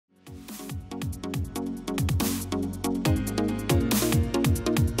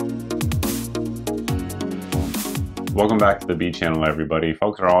Welcome back to the B channel, everybody.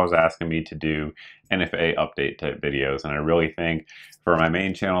 Folks are always asking me to do NFA update type videos, and I really think for my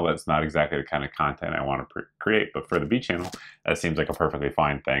main channel that's not exactly the kind of content I want to create, but for the B channel that seems like a perfectly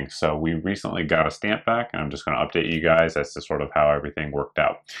fine thing. So we recently got a stamp back, and I'm just going to update you guys as to sort of how everything worked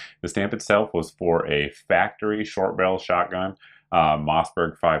out. The stamp itself was for a factory short barrel shotgun,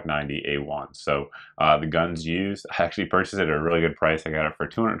 Mossberg 590A1. So the guns used, I actually purchased it at a really good price. I got it for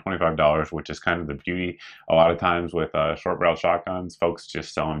 $225, which is kind of the beauty. A lot of times with short barrel shotguns, folks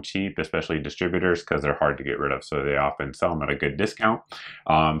just sell them cheap, especially distributors, because they're hard to get rid of. So they often sell them at a good discount.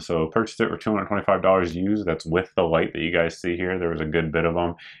 So purchased it for $225 used. That's with the light that you guys see here. There was a good bit of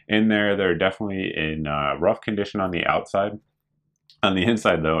them in there. They're definitely in rough condition on the outside. On the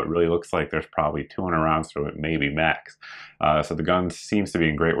inside, though, it really looks like there's probably 200 rounds through it, maybe max. So the gun seems to be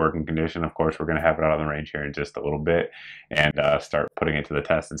in great working condition. Of course, we're going to have it out on the range here in just a little bit and start putting it to the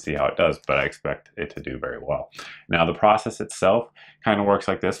test and see how it does, but I expect it to do very well. Now, the process itself kind of works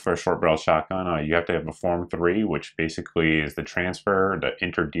like this for a short barrel shotgun. You have to have a Form 3, which basically is the transfer, the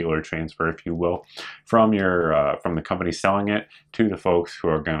inter-dealer transfer, if you will, from the company selling it to the folks who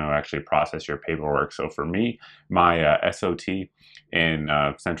are going to actually process your paperwork. So for me, my SOT in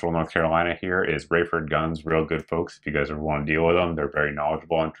Central North Carolina here is Rayford Guns. Real good folks. If you guys ever want to deal with them, they're very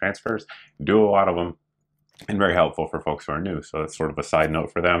knowledgeable on transfers, do a lot of them, and very helpful for folks who are new. So that's sort of a side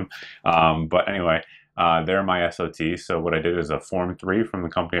note for them. But anyway, they're my SOT. So what I did is a Form 3 from the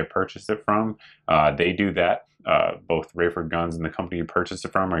company I purchased it from. They do that. Both Rayford Guns and the company you purchased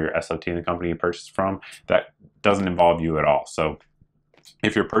it from, or your SOT and the company you purchased it from, that doesn't involve you at all. So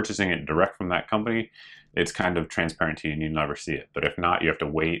if you're purchasing it direct from that company, it's kind of transparent to you and you never see it. But if not, you have to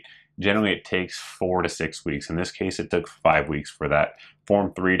wait. Generally, it takes 4 to 6 weeks. In this case, it took 5 weeks for that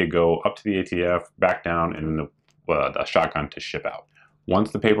Form 3 to go up to the ATF, back down, and the shotgun to ship out.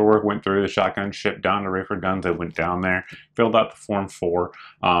 Once the paperwork went through, the shotgun shipped down to Rayford Guns. I went down there, filled out the Form 4.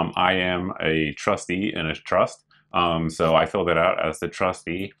 I am a trustee in a trust, so I filled it out as the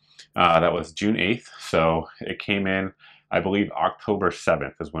trustee. That was June 8th, so it came in, I believe October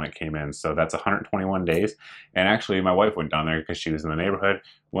 7th is when it came in. So that's 121 days. And actually my wife went down there because she was in the neighborhood,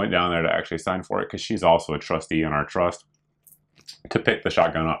 went down there to actually sign for it because she's also a trustee in our trust to pick the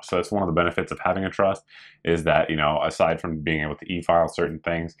shotgun up. So that's one of the benefits of having a trust, is that, you know, aside from being able to e-file certain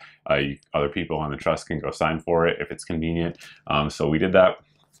things, other people on the trust can go sign for it if it's convenient. So we did that.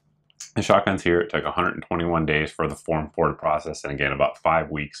 The shotgun's here. It took 121 days for the Form 4 process, and again, about 5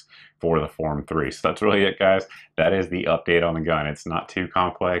 weeks for the Form 3. So that's really it, guys. That is the update on the gun. It's not too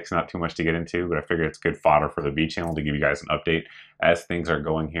complex, not too much to get into, but I figure it's good fodder for the B channel to give you guys an update as things are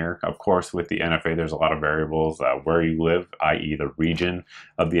going here. Of course, with the NFA, there's a lot of variables. Where you live, i.e. the region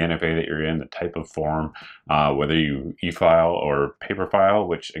of the NFA that you're in, the type of form, whether you e-file or paper file,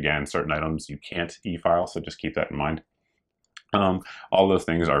 which again, certain items you can't e-file, so just keep that in mind. All those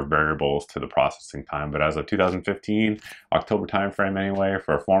things are variables to the processing time, but as of 2015 October timeframe anyway,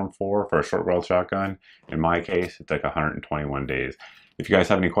 for a Form 4 for a short barrel shotgun, in my case, it took 121 days. If you guys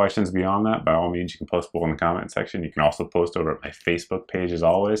have any questions beyond that, by all means, you can post below in the comment section. You can also post over at my Facebook page as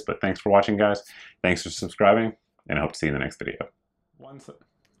always. But thanks for watching, guys. Thanks for subscribing, and I hope to see you in the next video.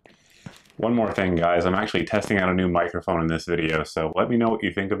 One more thing, guys, I'm actually testing out a new microphone in this video, so let me know what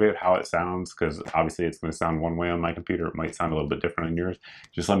you think of it, how it sounds, because obviously it's going to sound one way on my computer. It might sound a little bit different on yours.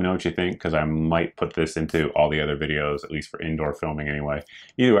 Just let me know what you think, because I might put this into all the other videos, at least for indoor filming anyway.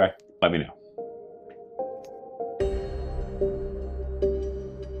 Either way, let me know.